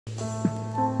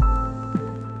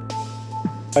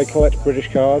I collect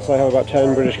British cars. I have about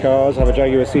 10 British cars. I have a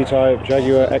Jaguar C-Type,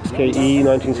 Jaguar XKE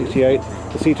 1968.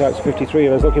 The C-Type's 53,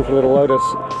 and I was looking for a little Lotus,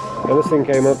 and this thing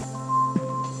came up.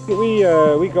 We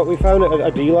found it.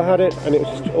 A dealer had it, and it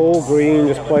was just all green,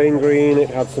 just plain green. It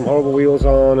had some horrible wheels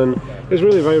on, and it was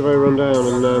really very, very run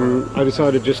down. And I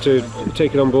decided just to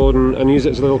take it on board and use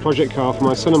it as a little project car for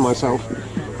my son and myself.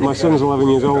 My son's 11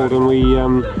 years old, and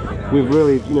we've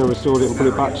really, restored it and put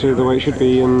it back to the way it should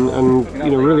be, and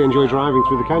really enjoy driving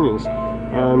through the canyons.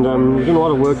 And we've done a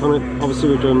lot of work on it. Obviously,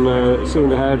 we've done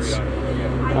cylinder heads,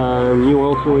 new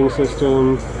oil cooling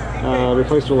system,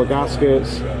 replaced all the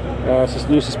gaskets,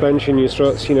 new suspension, new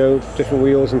struts, different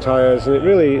wheels and tyres, and it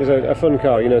really is a fun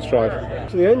car, to drive.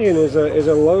 So the engine is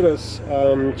a Lotus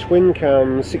twin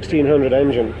cam 1600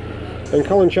 engine. And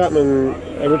Colin Chapman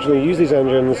originally used these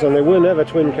engines, and they were never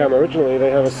twin cam originally. They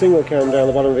have a single cam down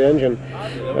the bottom of the engine,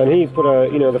 and he put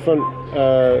the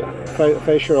front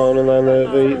fascia on, and then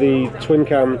the twin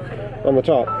cam on the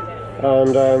top.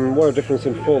 And what a difference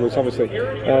in performance, obviously.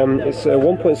 It's a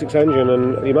 1.6 engine,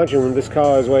 and imagine when this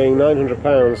car is weighing 900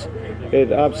 pounds,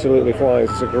 it absolutely flies.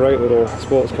 It's a great little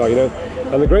sports car,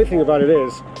 And the great thing about it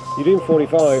is, you're doing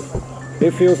 45,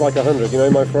 it feels like 100.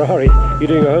 In my Ferrari, you're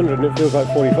doing 100 and it feels like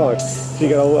 45. So you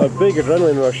get a big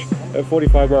adrenaline rush at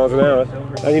 45 miles an hour,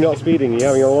 and you're not speeding. You're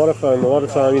having a lot of fun, a lot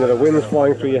of time. The wind's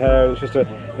flying through your hair, and it's just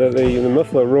the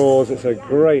muffler roars. It's a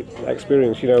great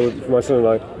experience, for my son and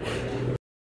I.